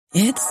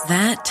It's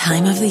that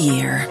time of the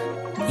year.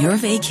 Your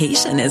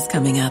vacation is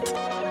coming up.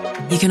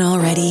 You can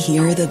already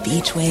hear the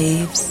beach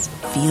waves,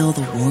 feel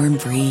the warm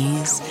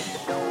breeze,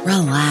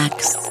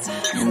 relax,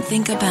 and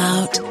think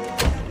about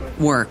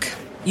work.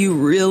 You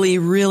really,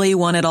 really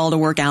want it all to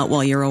work out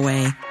while you're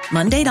away.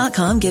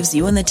 Monday.com gives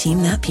you and the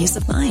team that peace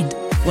of mind.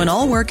 When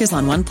all work is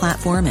on one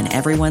platform and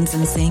everyone's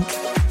in sync,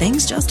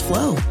 things just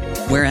flow.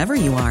 Wherever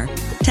you are,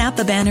 tap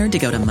the banner to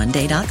go to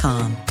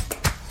Monday.com.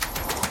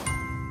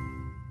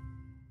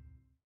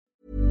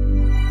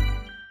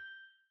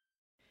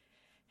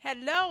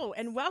 Hello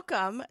and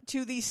welcome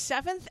to the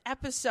 7th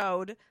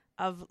episode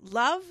of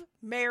Love,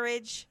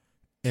 Marriage,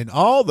 and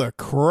all the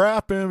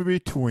crap in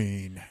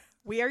between.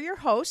 We are your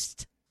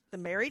hosts, the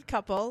married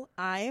couple.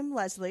 I am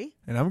Leslie.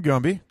 And I'm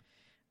Gumby.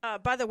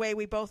 By the way,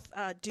 we both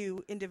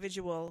do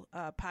individual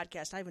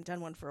podcasts. I haven't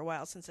done one for a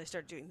while since I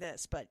started doing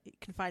this, but you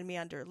can find me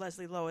under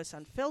Leslie Lois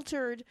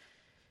Unfiltered.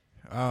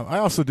 I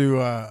also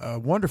do a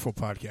wonderful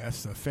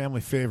podcast, a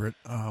family favorite.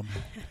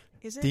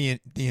 Is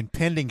it? The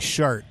Impending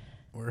Shart,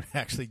 where it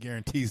actually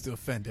guarantees to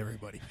offend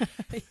everybody.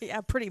 Yeah,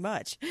 pretty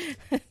much.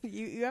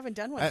 You haven't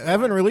done one. I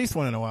haven't released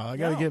one in a while. I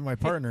got to No. get my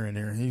partner in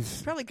here.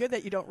 It's probably good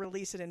that you don't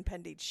release an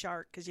impending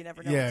shark because you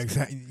never know. Yeah,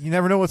 exactly. You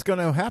never know what's going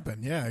to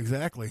happen. Yeah,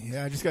 exactly.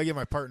 Yeah, I just got to get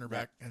my partner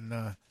back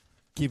and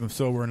keep him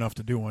sober enough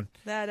to do one.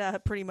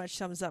 That pretty much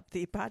sums up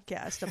the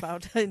podcast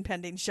about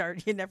impending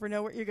shark. You never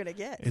know what you're going to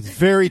get. It's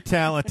very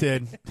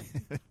talented,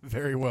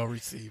 very well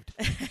received.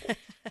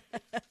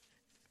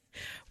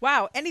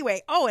 Wow.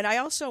 Anyway, and I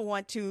also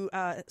want to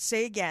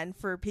say again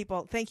for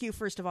people, thank you,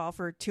 first of all,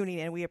 for tuning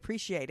in. We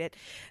appreciate it.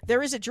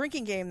 There is a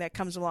drinking game that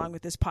comes along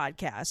with this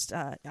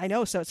podcast. I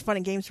know, so it's fun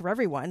and games for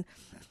everyone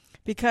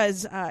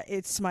because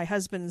it's my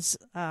husband's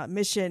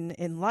mission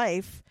in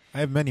life. I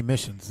have many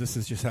missions. This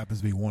just happens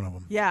to be one of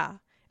them. Yeah.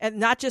 And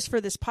not just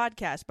for this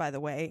podcast, by the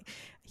way.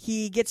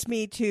 He gets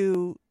me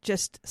to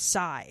just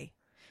sigh.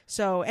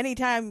 So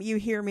anytime you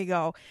hear me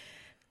go,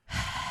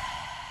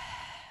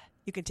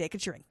 you can take a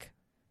drink.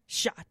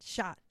 Shot.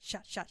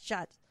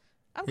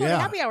 I'm going to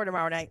happy hour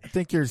tomorrow night. I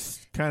think you're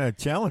kind of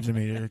challenging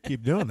me to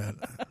keep doing that.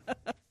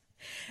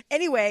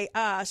 Anyway,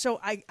 so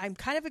I'm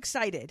kind of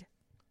excited.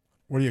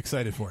 What are you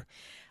excited for?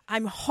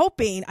 I'm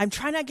trying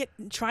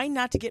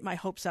not to get my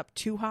hopes up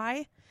too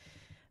high,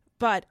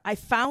 but I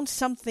found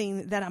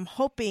something that I'm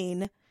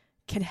hoping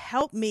can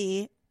help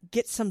me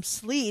get some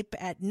sleep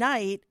at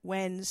night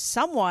when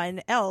someone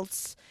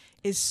else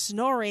is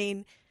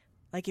snoring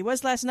like he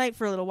was last night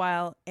for a little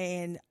while,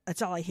 and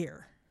that's all I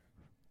hear.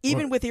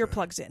 Even with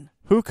earplugs in.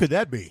 Who could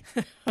that be?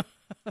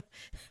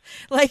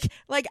 Like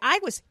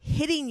I was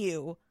hitting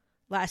you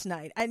last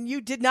night, and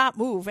you did not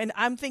move. And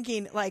I'm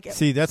thinking, like...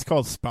 See, that's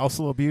called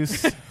spousal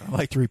abuse. I'd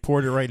like to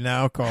report it right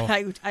now.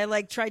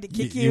 I tried to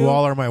kick you. You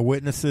all are my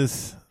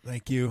witnesses.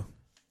 Thank you.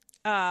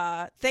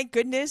 Thank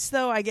goodness,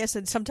 though, I guess.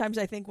 And sometimes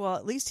I think, well,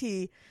 at least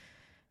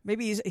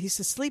maybe he's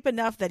asleep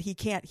enough that he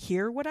can't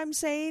hear what I'm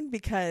saying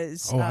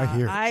because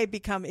I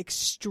become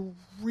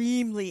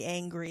extremely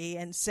angry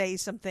and say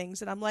some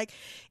things. And I'm like,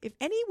 if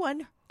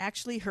anyone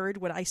actually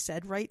heard what I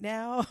said right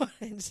now.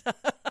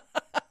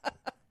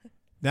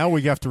 Now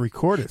we have to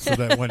record it so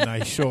that when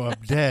I show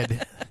up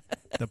dead,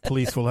 the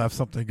police will have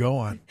something to go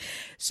on.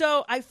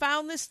 So I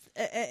found this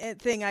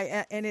thing,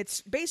 and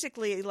it's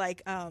basically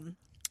like...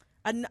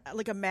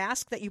 like a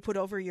mask that you put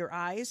over your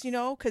eyes,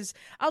 because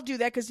I'll do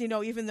that because,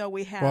 even though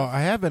we have... Well,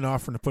 I have been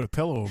offering to put a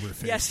pillow over her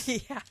face.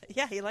 Yes,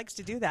 yeah, he likes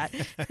to do that.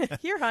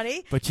 Here,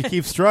 honey. But you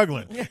keep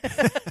struggling.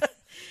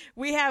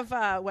 We have,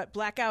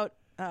 blackout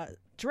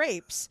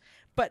drapes,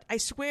 but I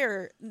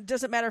swear, it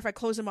doesn't matter if I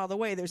close them all the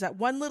way. There's that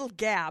one little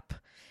gap,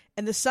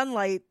 and the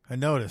sunlight... I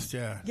noticed,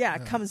 yeah. Yeah,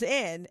 comes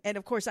in, and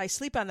of course I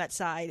sleep on that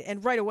side,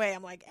 and right away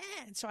I'm like,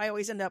 so I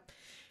always end up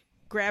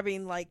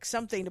grabbing, like,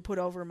 something to put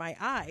over my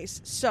eyes.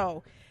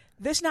 So...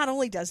 This not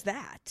only does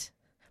that,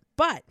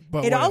 but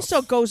it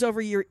also goes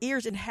over your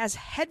ears and has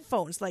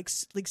headphones, like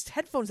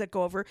headphones that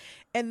go over,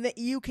 and that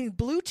you can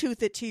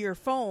Bluetooth it to your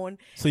phone.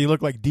 So you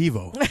look like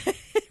Devo.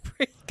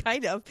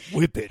 Kind of.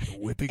 Whip it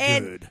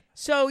good.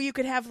 So you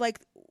could have like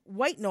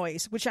white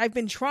noise, which I've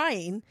been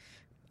trying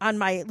on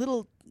my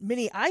little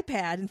mini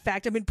iPad. In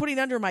fact, I've been putting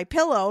under my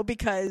pillow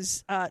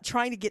because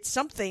trying to get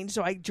something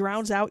so I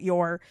drowns out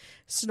your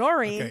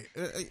snoring.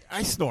 Okay,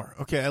 I snore.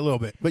 Okay, a little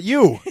bit, but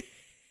you.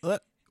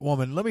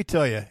 Woman, let me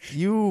tell you,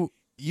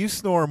 you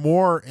snore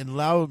more and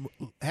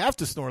have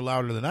to snore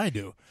louder than I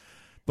do,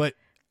 but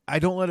I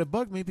don't let it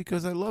bug me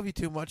because I love you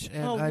too much.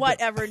 And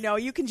whatever. No,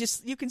 you can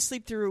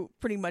sleep through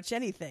pretty much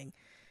anything.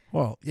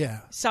 Well, yeah.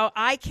 So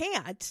I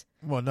can't.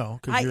 Well, no,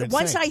 because you're insane.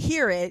 Once I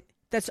hear it,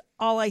 that's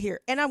all I hear,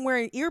 and I'm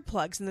wearing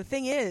earplugs. And the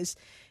thing is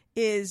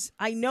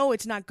I know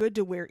it's not good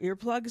to wear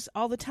earplugs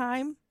all the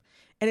time,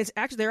 and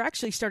they're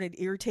actually starting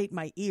to irritate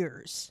my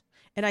ears.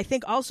 And I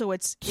think also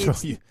it's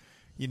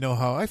You know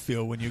how I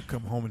feel when you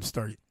come home and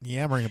start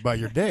yammering about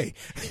your day.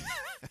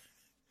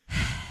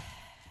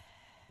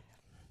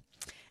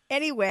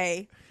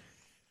 Anyway,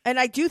 and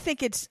I do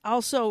think it's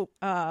also,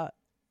 I'm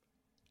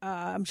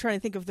trying to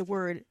think of the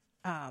word,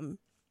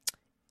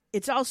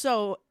 it's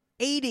also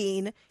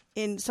aiding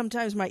and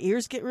sometimes my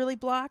ears get really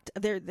blocked.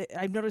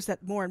 I've noticed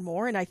that more and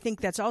more, and I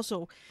think that's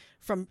also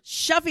from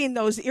shoving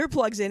those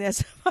earplugs in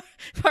as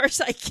far as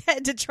I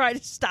can to try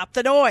to stop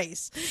the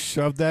noise.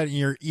 Shove that in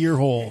your ear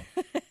hole.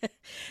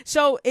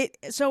 So it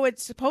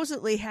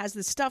supposedly has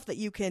the stuff that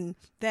you can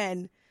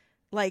then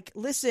like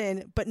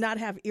listen but not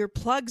have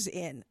earplugs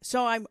in.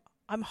 So I'm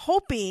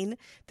hoping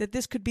that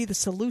this could be the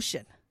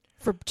solution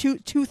for two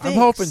things. I'm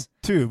hoping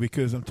too,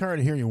 because I'm tired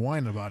of hearing you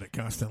whine about it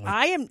constantly.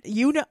 I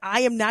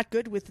am not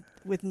good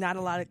with not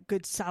a lot of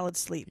good solid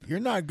sleep. You're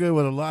not good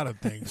with a lot of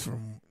things,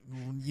 from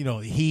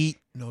heat,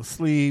 no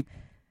sleep,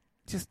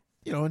 just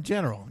in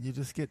general. You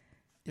just get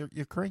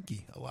you're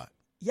cranky a lot.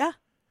 Yeah.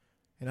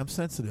 And I'm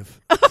sensitive.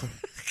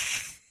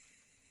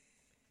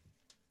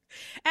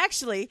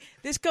 Actually,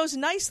 this goes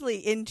nicely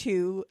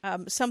into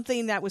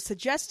something that was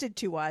suggested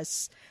to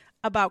us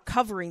about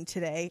covering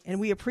today, and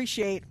we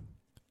appreciate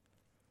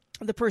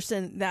the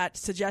person that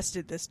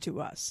suggested this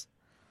to us.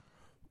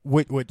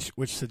 Which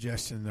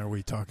suggestion are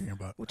we talking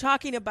about? We're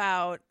talking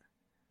about...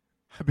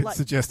 I've been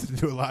suggested to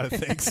do a lot of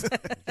things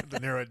to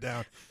narrow it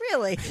down.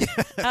 Really?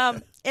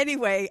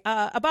 Anyway,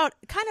 about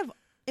kind of,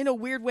 in a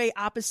weird way,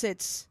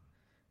 opposites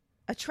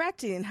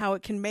attracting and how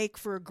it can make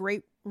for a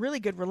great, really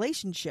good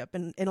relationship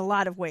in a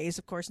lot of ways.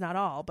 Of course, not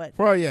all, but...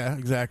 Well, yeah,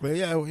 exactly.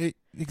 Yeah,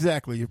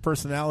 exactly. Your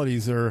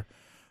personalities are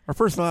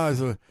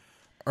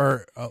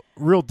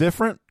real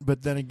different,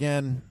 but then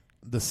again,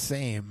 the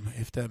same,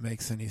 if that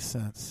makes any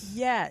sense.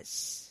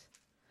 Yes.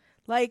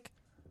 Like,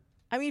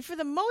 I mean, for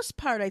the most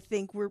part, I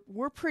think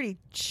we're pretty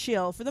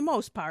chill for the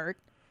most part,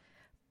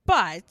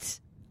 but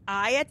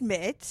I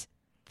admit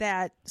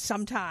that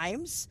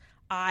sometimes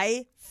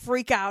I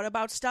freak out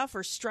about stuff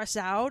or stress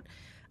out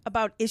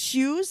about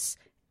issues,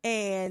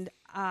 and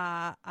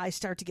I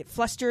start to get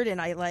flustered,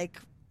 and I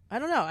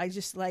don't know, I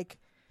just like...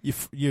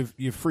 You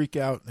freak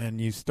out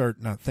and you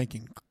start not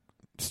thinking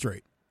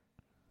straight.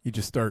 You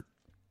just start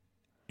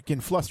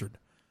getting flustered.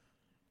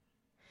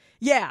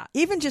 Yeah,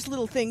 even just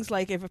little things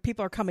like if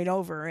people are coming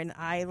over and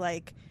I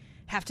like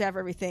have to have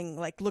everything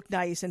like look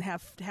nice and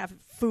have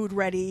food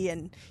ready,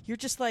 and you're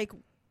just like,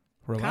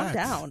 relax. Calm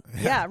down.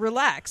 Yeah,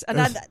 relax. And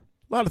a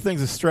lot of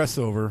things to stress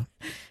over.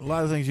 A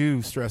lot of things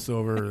you stress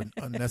over are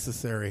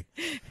unnecessary.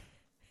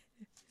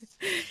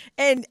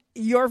 And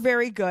you're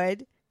very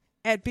good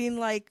at being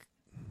like,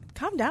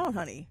 calm down,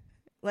 honey.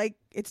 Like,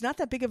 it's not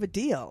that big of a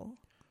deal.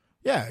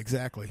 Yeah,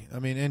 exactly. I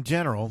mean, in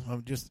general,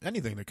 just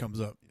anything that comes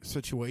up,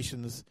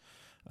 situations,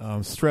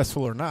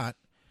 stressful or not,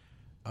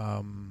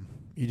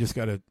 you just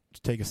got to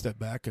take a step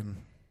back and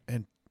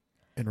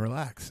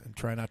relax and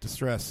try not to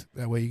stress.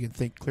 That way you can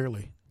think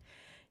clearly.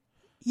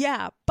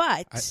 Yeah,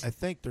 but... I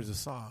think there's a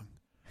song.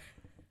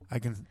 I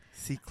can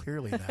see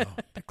clearly now.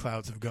 The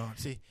clouds have gone.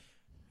 See,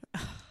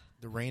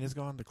 the rain is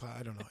gone.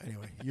 I don't know.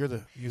 Anyway, you're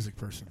the music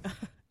person.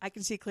 I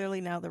can see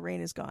clearly now the rain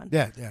is gone.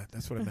 Yeah,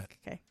 that's what I meant.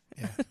 Okay.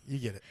 Yeah, you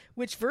get it.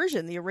 Which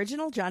version? The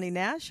original, Johnny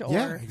Nash? Or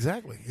yeah,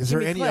 exactly. Is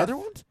Jimmy there any Cliff? other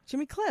ones?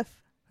 Jimmy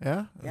Cliff.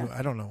 Yeah? Yeah.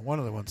 I don't know. One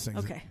of the ones sings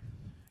Okay. it.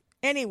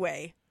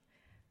 Anyway,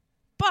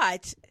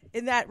 but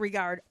in that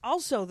regard,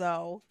 also,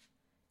 though,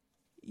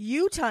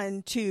 you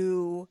tend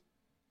to,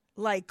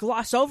 like,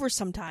 gloss over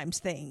sometimes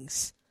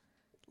things.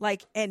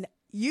 Like, and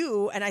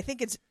I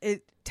think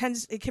it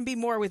can be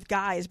more with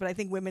guys, but I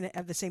think women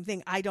have the same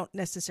thing. I don't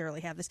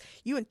necessarily have this.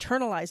 You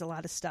internalize a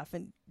lot of stuff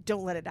and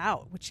don't let it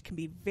out, which can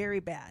be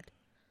very bad.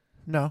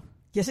 No.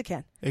 Yes, it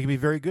can. It can be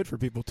very good for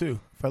people, too.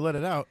 If I let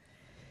it out,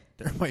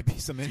 there might be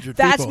some injured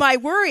people. That's my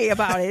worry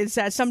about it, is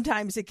that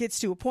sometimes it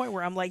gets to a point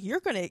where I'm like, you're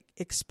going to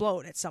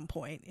explode at some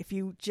point if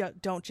you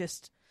don't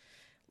just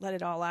let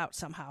it all out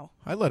somehow.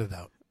 I let it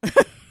out.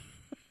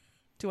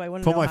 Do I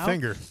want to know Pull my how?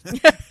 finger,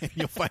 and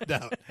you'll find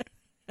out.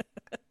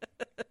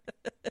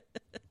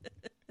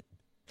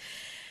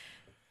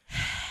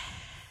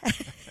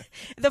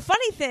 The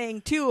funny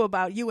thing, too,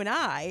 about you and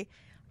I,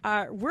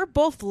 we're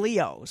both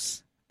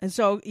Leos. And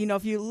so,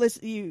 if you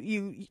listen,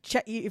 you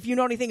check, if you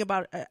know anything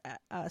about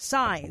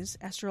signs,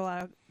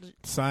 astrology.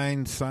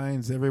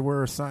 Signs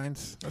everywhere.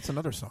 Signs. That's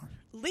another song.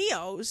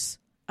 Leos,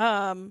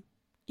 I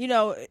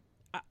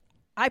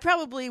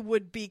probably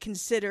would be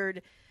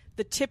considered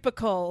the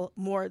typical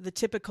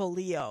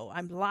Leo.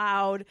 I'm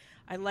loud.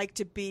 I like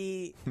to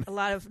be a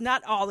lot of,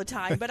 not all the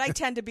time, but I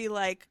tend to be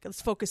like,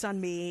 let's focus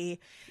on me.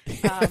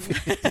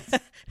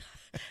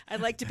 I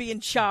like to be in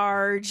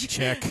charge.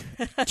 Check.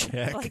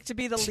 I like to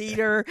be the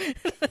leader.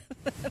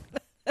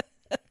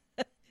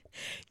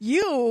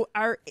 You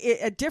are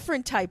a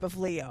different type of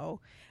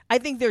Leo. I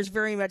think there's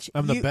very much...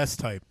 I'm the best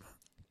type.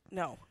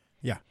 No.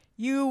 Yeah.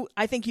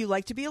 I think you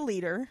like to be a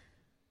leader.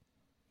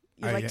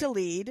 You like to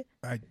lead.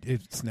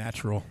 It's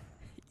natural.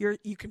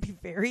 You can be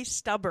very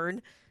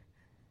stubborn.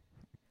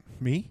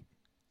 Me?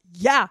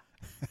 Yeah.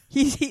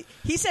 He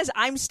says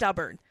I'm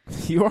stubborn.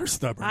 You are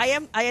stubborn. I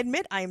am. I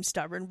admit I am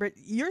stubborn, but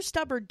you're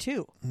stubborn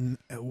too.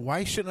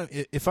 Why shouldn't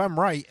I? If I'm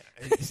right,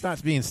 it's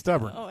not being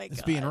stubborn. Oh my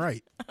it's God. being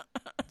right.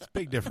 It's a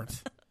big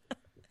difference.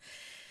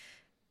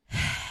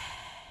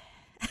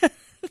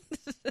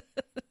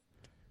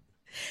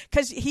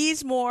 Because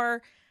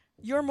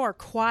you're more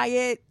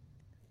quiet,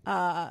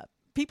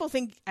 people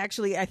think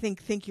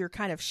you're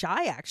kind of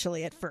shy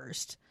actually at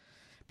first,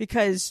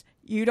 because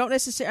you don't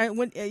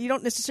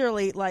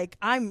necessarily like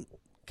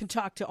can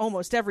talk to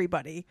almost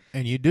everybody,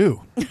 and you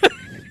do.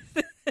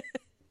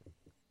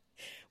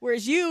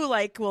 Whereas you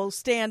will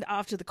stand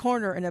off to the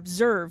corner and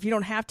observe. You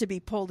don't have to be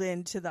pulled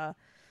into the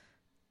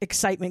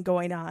excitement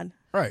going on.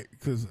 Right,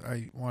 because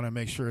I want to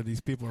make sure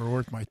these people are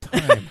worth my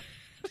time.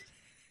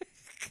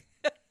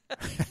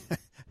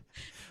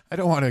 I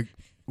don't want to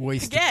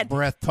waste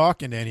breath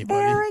talking to anybody.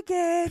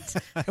 Arrogant.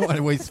 I don't want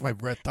to waste my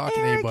breath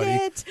talking to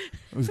anybody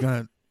who's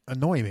going to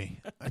annoy me.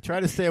 I try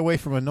to stay away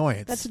from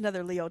annoyance. That's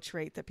another Leo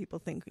trait that people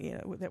think,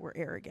 that we're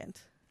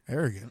arrogant.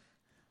 Arrogant?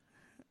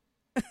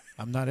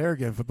 I'm not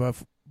arrogant,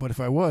 but if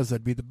I was,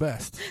 I'd be the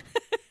best.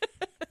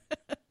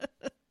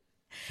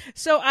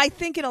 So I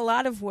think in a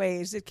lot of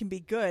ways it can be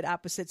good.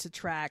 Opposites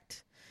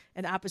attract,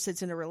 and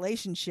opposites in a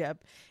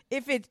relationship.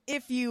 If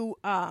you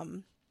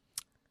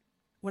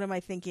what am I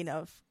thinking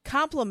of?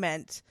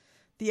 Compliment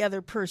the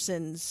other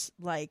person's,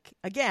 like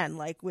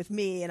with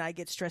me, and I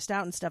get stressed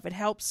out and stuff. It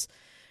helps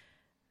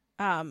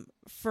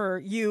for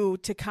you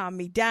to calm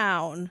me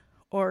down,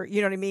 or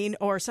you know what I mean.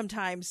 Or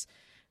sometimes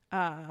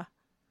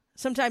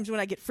when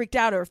I get freaked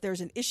out, or if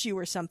there's an issue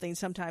or something,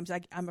 sometimes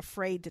I'm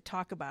afraid to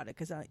talk about it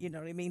because, you know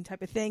what I mean,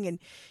 type of thing. And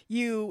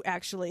you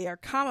actually are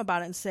calm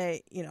about it and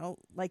say,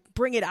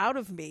 bring it out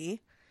of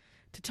me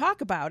to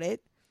talk about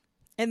it.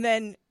 And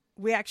then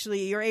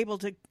you're able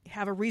to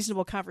have a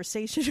reasonable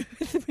conversation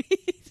with me.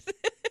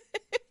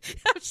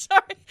 I'm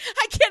sorry.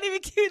 I can't even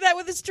do that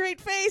with a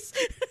straight face.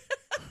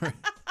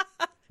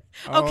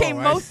 Okay,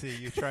 I see.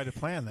 You tried to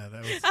plan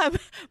that.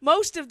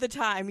 Most of the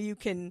time you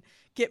can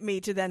get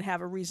me to then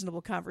have a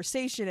reasonable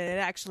conversation, and it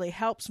actually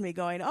helps me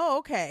going, oh,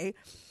 okay.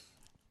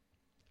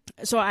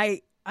 So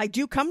I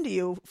do come to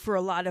you for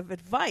a lot of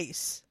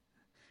advice,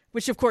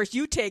 which of course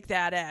you take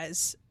that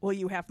as, well,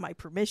 you have my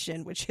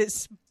permission, which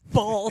is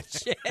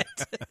bullshit.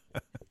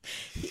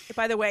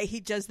 By the way, he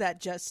does that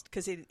just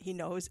because he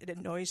knows it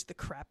annoys the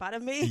crap out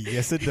of me.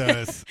 Yes, it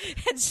does.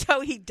 And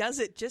so he does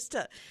it just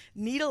to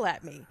needle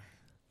at me.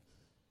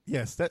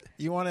 Yes, that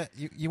you want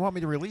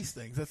me to release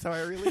things. That's how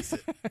I release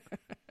it.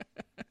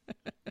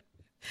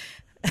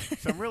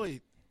 So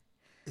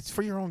it's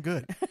for your own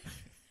good.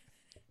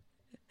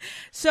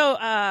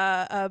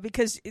 So,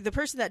 because the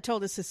person that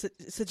told us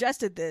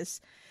suggested this,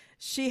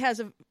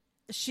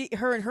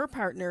 her and her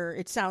partner,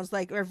 it sounds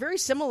like, are very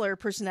similar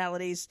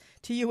personalities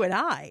to you and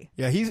I.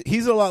 Yeah,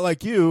 he's a lot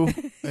like you,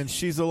 and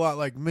she's a lot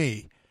like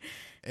me.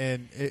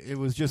 And it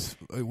was just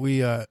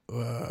we're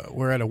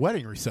at a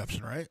wedding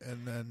reception, right?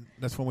 And then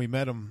that's when we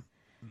met him.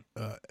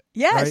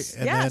 Yes,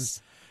 right?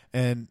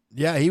 And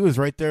yes. He was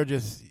right there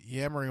just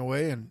yammering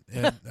away,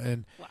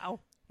 and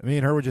wow. Me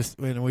and her were just,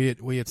 and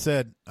we had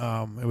said,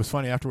 it was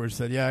funny afterwards.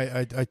 Said,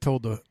 yeah, I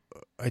told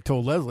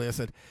Leslie, I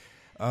said,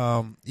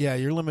 yeah,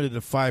 you're limited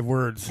to 5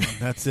 words, and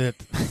that's it.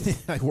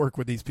 I work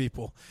with these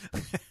people,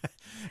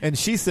 and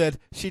she said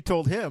she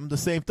told him the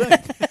same thing.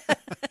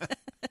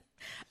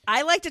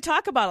 I like to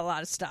talk about a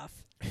lot of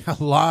stuff. A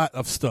lot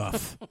of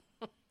stuff.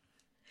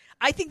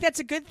 I think that's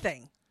a good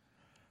thing.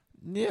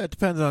 Yeah, it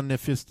depends on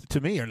if it's to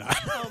me or not.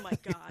 Oh, my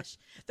gosh.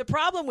 The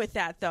problem with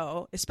that,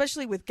 though,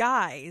 especially with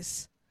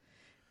guys,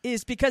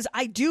 is because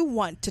I do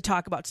want to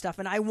talk about stuff,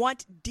 and I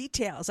want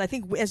details. I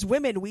think as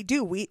women, we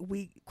do.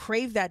 We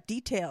crave that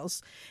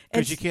details.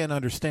 Because you can't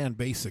understand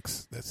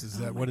basics. Is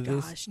that what it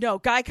is? No,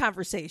 guy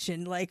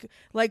conversation. Like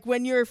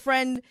when your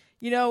friend,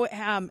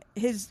 when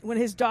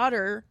his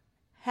daughter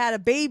had a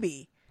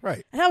baby.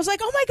 Right. And I was like,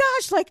 oh, my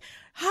gosh, like,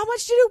 how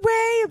much did it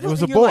weigh? It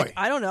was a boy. Like,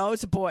 I don't know.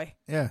 It's a boy.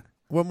 Yeah.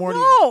 What more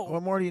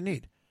do you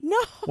need? No.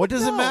 What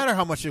does it matter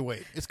how much it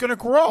weighs? It's going to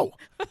grow.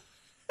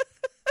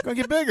 It's going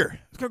to get bigger.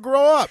 It's going to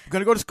grow up. It's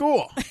going to go to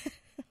school.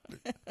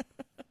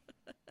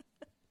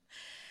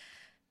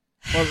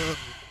 Well,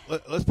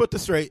 let's put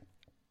this straight.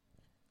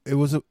 It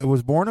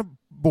was born a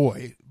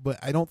boy, but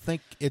I don't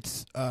think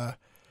it's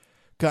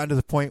gotten to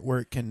the point where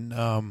it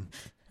can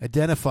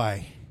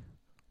identify.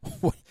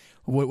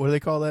 What do they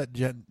call that?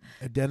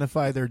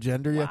 Identify their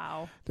gender yet?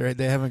 Wow.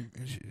 They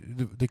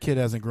haven't. The kid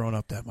hasn't grown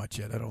up that much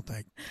yet. I don't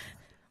think.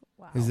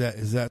 Wow. Is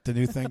that the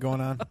new thing going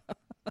on?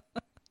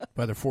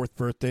 By their 4th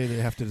birthday, they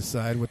have to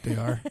decide what they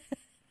are.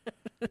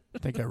 I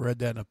think I read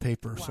that in a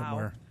paper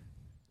somewhere.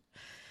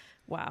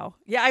 Wow.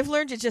 Yeah, I've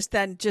learned to just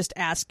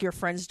ask your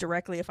friends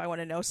directly if I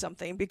want to know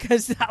something,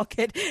 because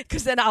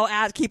then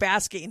I'll keep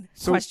asking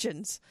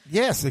questions.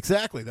 Yes,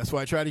 exactly. That's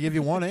why I try to give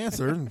you one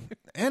answer and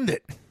end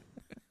it.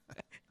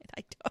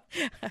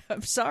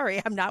 I'm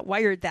sorry, I'm not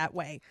wired that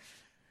way.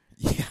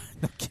 Yeah,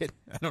 no kidding.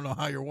 I don't know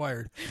how you're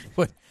wired,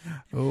 but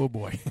oh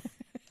boy,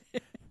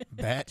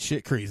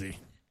 batshit crazy.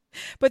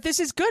 But this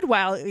is good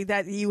while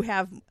that you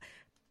have,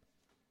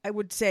 I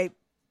would say,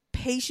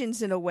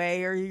 patience in a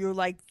way, or you're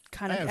like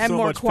kind of I have so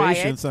more much quiet.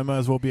 Patience, I might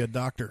as well be a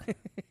doctor.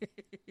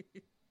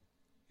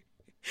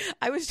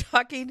 I was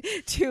talking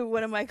to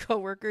one of my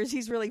coworkers.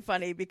 He's really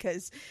funny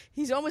because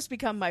he's almost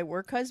become my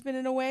work husband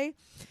in a way,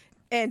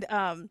 and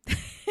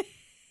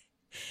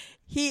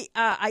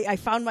I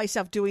found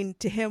myself doing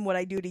to him what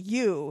I do to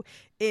you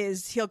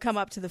is he'll come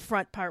up to the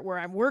front part where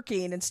I'm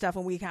working and stuff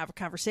and we have a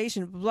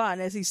conversation, blah, blah,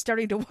 and as he's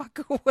starting to walk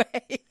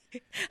away,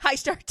 I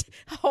start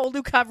a whole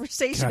new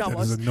conversation God,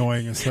 almost. that is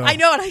annoying as hell. I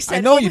know, and I said,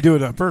 I know you do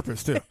it on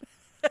purpose, too.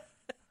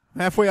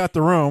 Halfway out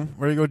the room,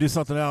 where you go do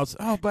something else.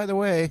 Oh, by the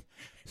way.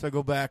 So I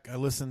go back, I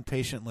listen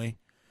patiently,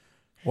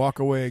 walk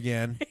away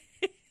again.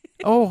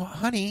 Oh,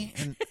 honey.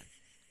 And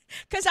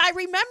because I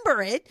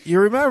remember it. you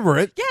remember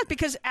it. Yeah,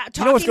 because what's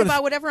talking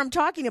about whatever I'm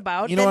talking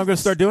about. You know what I'm going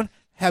to start doing?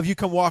 Have you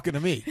come walking to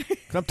me.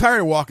 'Cause I'm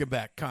tired of walking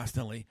back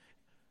constantly.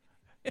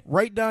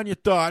 Write down your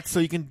thoughts so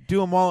you can do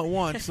them all at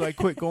once. So I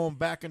quit going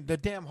back. And the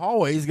damn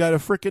hallway's got a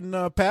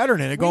freaking pattern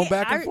in it going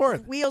back and our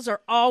forth. Wheels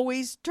are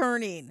always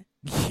turning.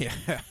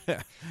 Yeah.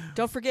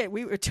 Don't forget.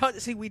 We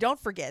don't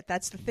forget.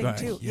 That's the thing, Right.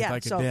 too. You're Yeah.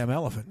 like so, a damn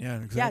elephant.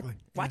 Yeah, exactly.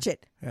 watch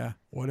it. Yeah,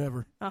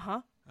 whatever.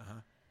 Uh-huh.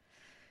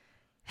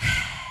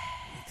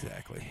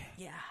 Exactly.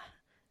 Yeah.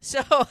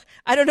 So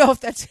I don't know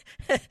if that's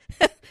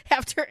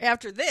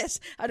after this.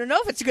 I don't know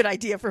if it's a good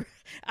idea for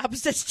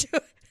opposites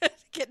to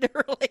get in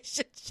a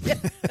relationship.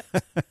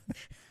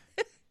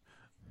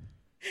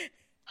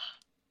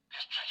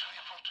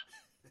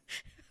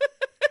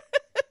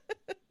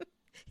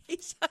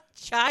 He's a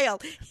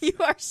child. You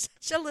are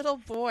such a little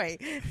boy.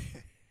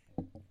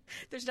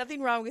 There's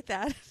nothing wrong with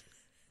that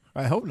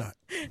I hope not.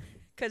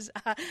 because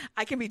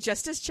I can be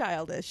just as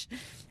childish.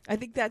 I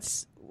think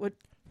that's what.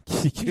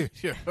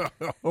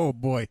 Oh,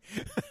 boy.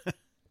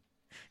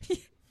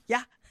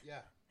 Yeah.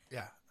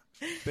 Yeah.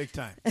 Big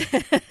time.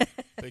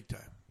 Big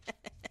time.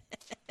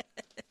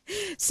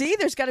 See,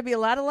 there's got to be a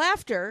lot of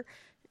laughter.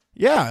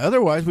 Yeah,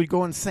 otherwise we'd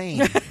go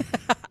insane.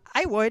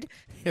 I would.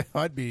 Yeah,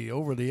 I'd be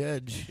over the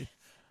edge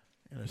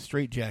in a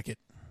straitjacket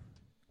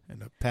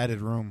in a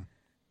padded room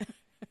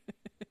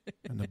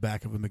in the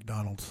back of a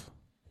McDonald's.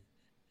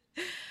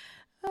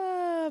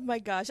 Oh my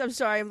gosh! I'm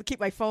sorry. I'm keep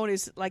my phone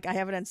is like I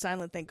have it on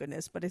silent, thank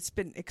goodness. But it's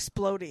been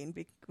exploding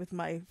with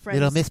my friends.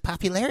 Little Miss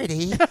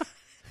Popularity.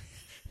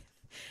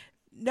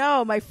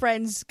 No, my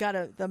friends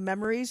got the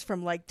memories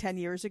from like 10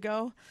 years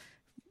ago.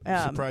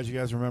 I'm surprised you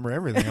guys remember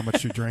everything. How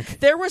much you drink?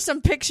 There were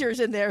some pictures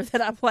in there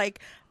that I'm like,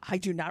 I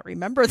do not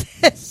remember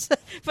this,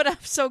 but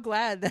I'm so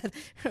glad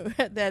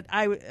that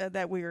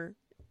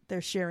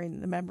they're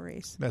sharing the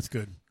memories. That's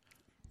good.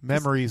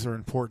 Memories are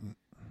important.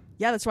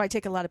 Yeah, that's why I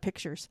take a lot of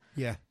pictures.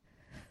 Yeah.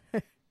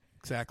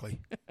 Exactly.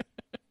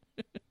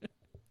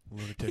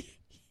 Lunatic.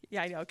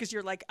 Yeah, I know, because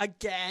you're like,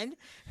 again?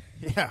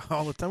 Yeah,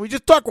 all the time. We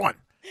just took one.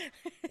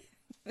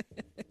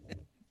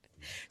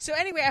 So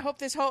anyway, I hope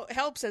this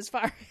helps as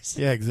far as...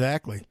 Yeah,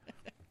 exactly.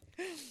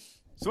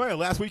 So anyway,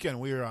 last weekend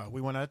we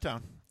went out of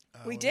town.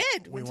 We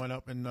did. We went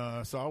up and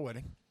saw a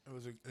wedding.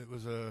 It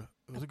was a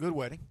good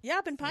wedding. Yeah,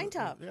 up in Pine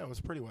Top. Yeah, it was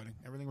a pretty wedding.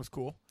 Everything was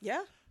cool.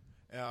 Yeah.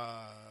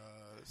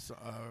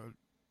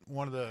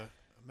 One of the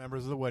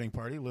members of the wedding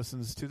party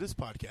listens to this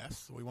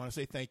podcast, so we want to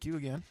say thank you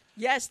again.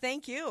 Yes,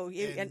 thank you.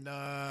 And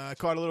I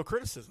caught a little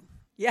criticism.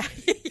 Yeah,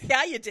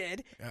 yeah, you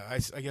did. I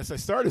guess I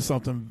started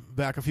something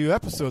back a few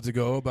episodes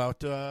ago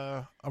about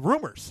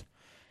rumors.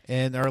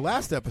 And our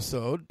last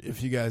episode,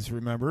 if you guys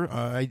remember,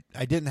 I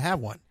didn't have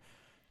one.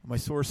 My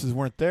sources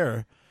weren't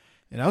there.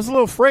 And I was a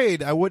little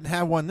afraid I wouldn't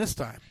have one this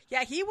time.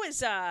 Yeah, he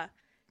was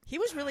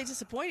really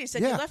disappointed. He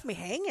said, Yeah. You left me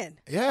hanging.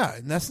 Yeah,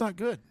 and that's not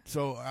good.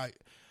 So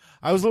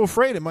I was a little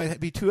afraid it might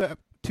be two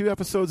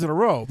episodes in a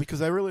row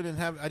because I really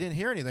didn't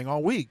hear anything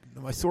all week.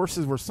 My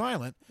sources were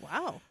silent.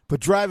 Wow. But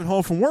driving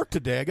home from work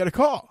today, I got a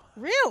call.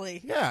 Really?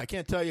 Yeah, I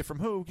can't tell you from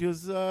who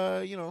because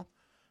they're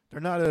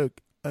not a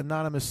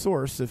anonymous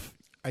source if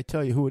I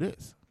tell you who it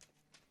is.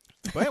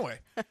 But anyway,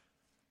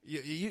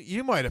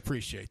 you might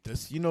appreciate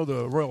this. You know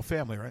the royal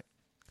family, right?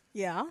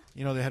 Yeah.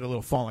 You know they had a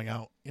little falling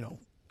out.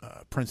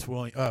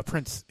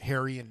 Prince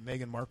Harry and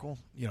Meghan Markle.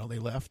 They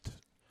left.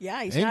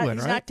 Yeah, he's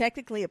England, right? not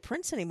technically a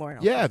prince anymore.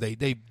 Yeah,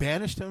 they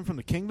banished him from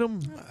the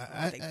kingdom.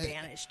 They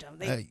banished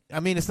him. I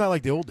mean, it's not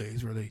like the old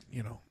days where they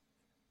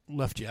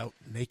left you out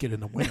naked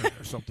in the winter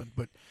or something.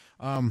 But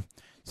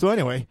so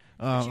anyway,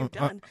 you've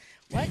done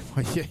what?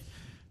 Yeah.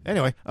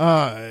 Anyway,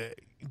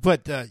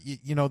 but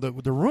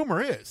the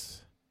rumor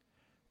is,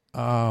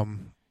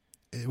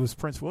 it was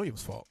Prince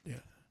William's fault.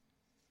 Yeah.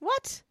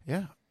 What?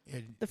 Yeah.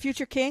 The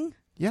future king?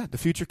 Yeah, the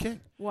future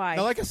king. Why?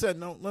 Now, like I said,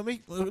 no. Let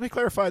me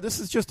clarify. This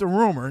is just a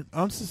rumor,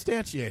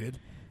 unsubstantiated,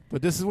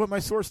 but this is what my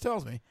source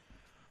tells me: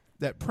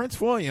 that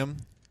Prince William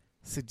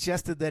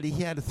suggested that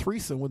he had a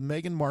threesome with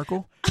Meghan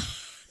Markle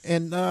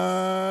and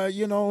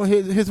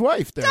his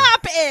wife there.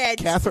 Stop it!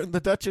 Catherine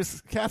the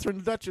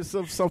Duchess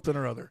of something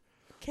or other.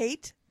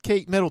 Kate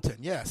Middleton.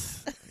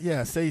 Yes.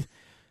 Yes.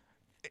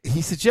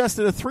 He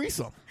suggested a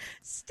threesome.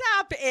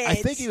 Stop it! I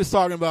think he was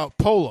talking about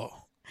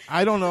polo.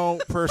 I don't know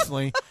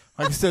personally.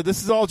 Like I said,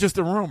 this is all just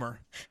a rumor.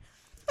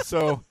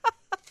 So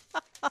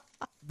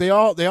they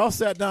all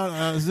sat down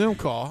on a Zoom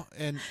call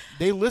and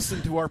they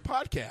listened to our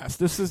podcast.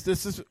 This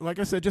is like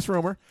I said, just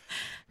rumor.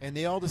 And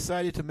they all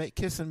decided to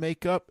kiss and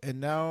make up. And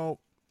now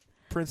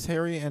Prince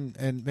Harry and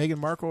Meghan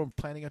Markle are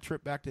planning a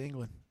trip back to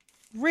England.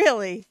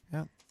 Really?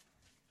 Yeah.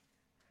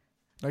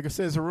 Like I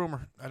said, it's a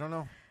rumor. I don't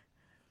know.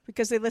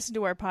 Because they listen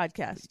to our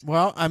podcast.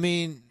 Well, I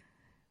mean,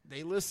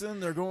 they listen.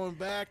 They're going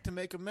back to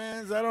make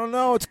amends. I don't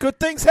know. It's good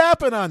things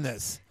happen on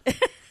this.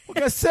 What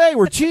can I say?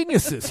 We're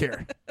geniuses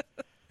here.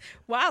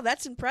 Wow,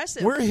 that's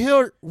impressive. We're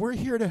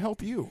here to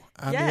help you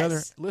on the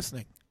other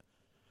listening.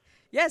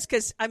 Yes,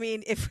 because I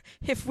mean,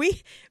 if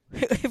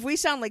we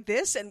sound like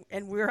this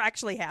and we're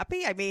actually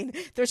happy, I mean,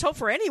 there's hope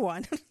for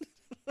anyone.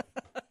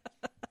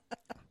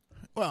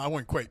 Well, I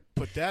wouldn't quite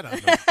put that on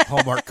the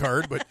Hallmark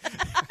card, but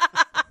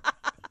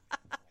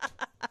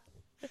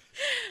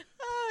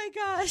oh my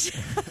gosh,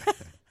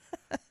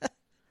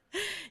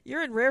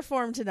 you're in rare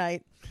form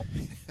tonight.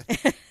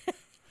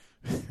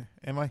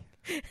 Am I?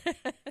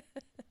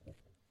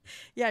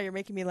 Yeah, you're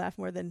making me laugh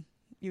more than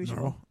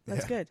usual. No,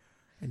 That's good.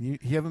 And you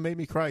haven't made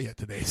me cry yet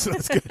today, so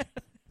that's good.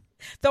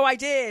 Though I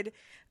did,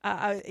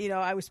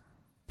 I was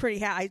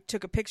pretty I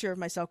took a picture of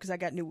myself because I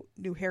got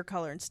new hair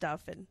color and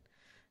stuff. And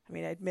I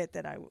mean, I admit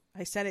that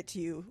I sent it to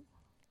you,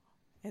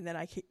 and then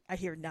I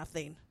hear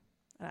nothing.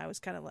 And I was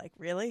kind of like,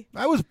 really?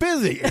 I was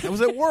busy. I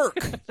was at work.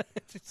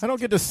 I don't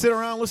get to sit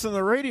around listening to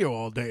the radio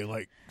all day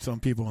like some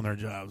people in their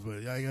jobs.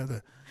 But I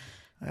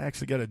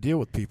actually got to deal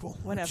with people.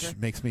 Whatever. Which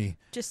makes me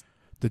just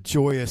the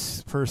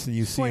joyous person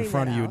you see in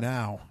front of you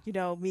now. You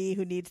know, me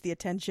who needs the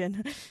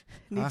attention.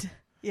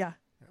 Yeah.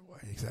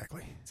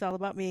 Exactly. It's all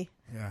about me.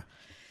 Yeah.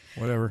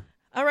 Whatever.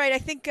 All right. I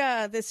think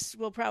this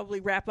will probably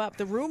wrap up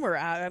the rumor.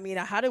 I mean,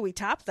 how do we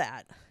top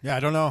that? Yeah, I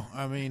don't know.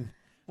 I mean,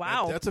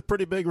 wow, that's a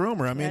pretty big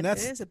rumor. I mean,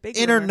 that's a big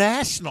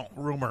international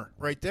rumor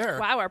right there.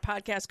 Wow, our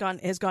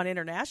podcast has gone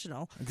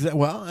international.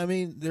 Well, I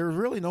mean, there's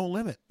really no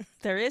limit.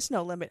 There is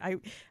no limit.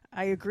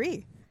 I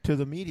agree. To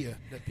the media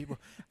that people.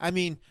 I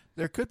mean,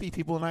 there could be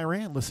people in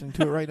Iran listening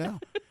to it right now.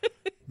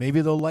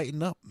 Maybe they'll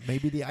lighten up.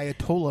 Maybe the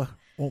Ayatollah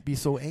won't be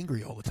so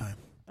angry all the time.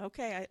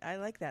 Okay, I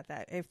like that.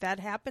 If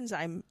that happens,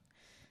 I'm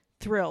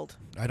thrilled.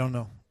 I don't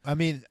know. I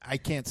mean, I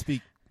can't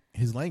speak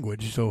his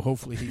language, so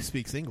hopefully he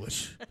speaks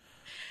English.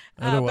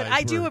 But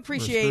I do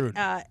appreciate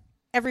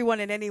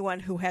everyone and anyone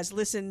who has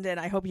listened, and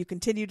I hope you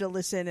continue to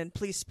listen, and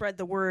please spread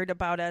the word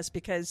about us,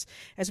 because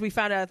as we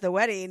found out at the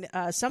wedding,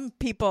 some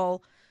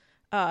people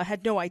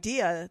had no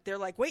idea. They're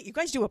like, wait, you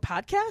guys do a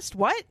podcast?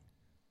 What?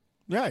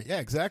 Yeah,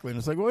 exactly. And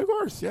it's like, well, of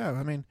course. Yeah,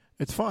 I mean,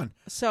 it's fun.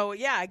 So,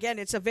 yeah, again,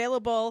 it's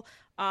available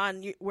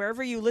on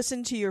wherever you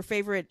listen to your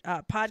favorite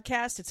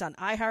podcast. It's on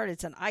iHeart,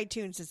 it's on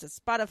iTunes, it's on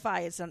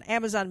Spotify, it's on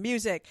Amazon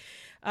Music.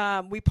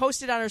 We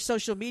post it on our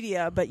social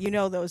media, but you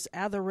know those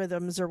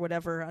algorithms or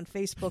whatever on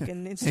Facebook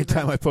and Instagram.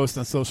 Anytime I post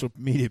on social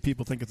media,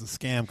 people think it's a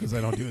scam because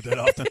I don't do it that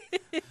often.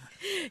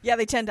 Yeah,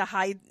 they tend to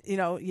hide. You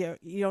know, you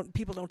don't.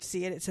 People don't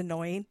see it. It's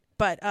annoying.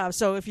 But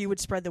so if you would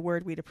spread the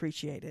word, we'd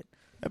appreciate it.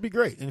 That'd be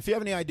great. And if you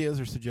have any ideas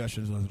or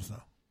suggestions, let us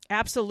know.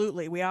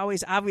 Absolutely. We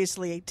always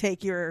obviously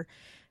take your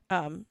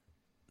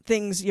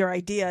things, your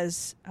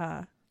ideas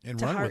and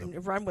to heart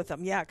and run with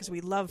them. Yeah, because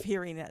we love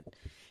hearing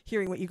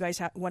what you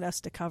guys want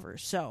us to cover.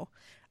 So,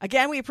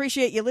 again, we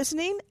appreciate you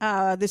listening.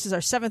 This is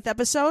our 7th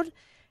episode,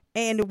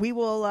 and we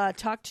will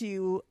talk to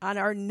you on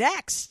our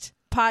next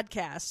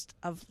podcast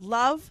of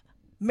love,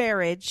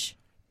 marriage,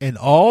 and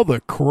all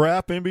the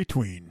crap in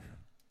between.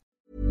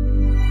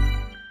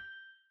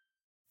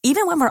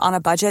 Even when we're on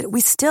a budget,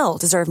 we still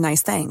deserve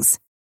nice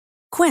things.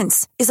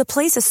 Quince is a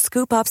place to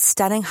scoop up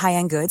stunning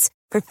high-end goods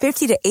for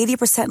 50 to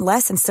 80%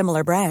 less than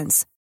similar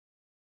brands.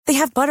 They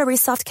have buttery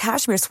soft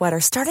cashmere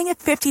sweaters starting at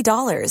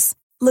 $50,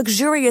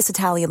 luxurious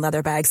Italian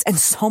leather bags, and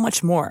so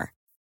much more.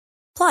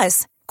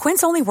 Plus,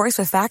 Quince only works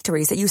with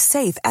factories that use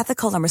safe,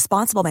 ethical, and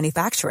responsible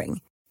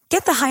manufacturing.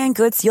 Get the high-end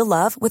goods you'll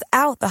love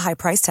without the high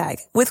price tag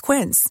with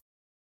Quince.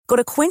 Go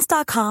to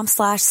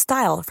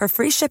quince.com/style for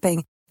free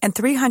shipping and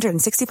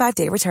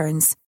 365-day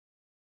returns.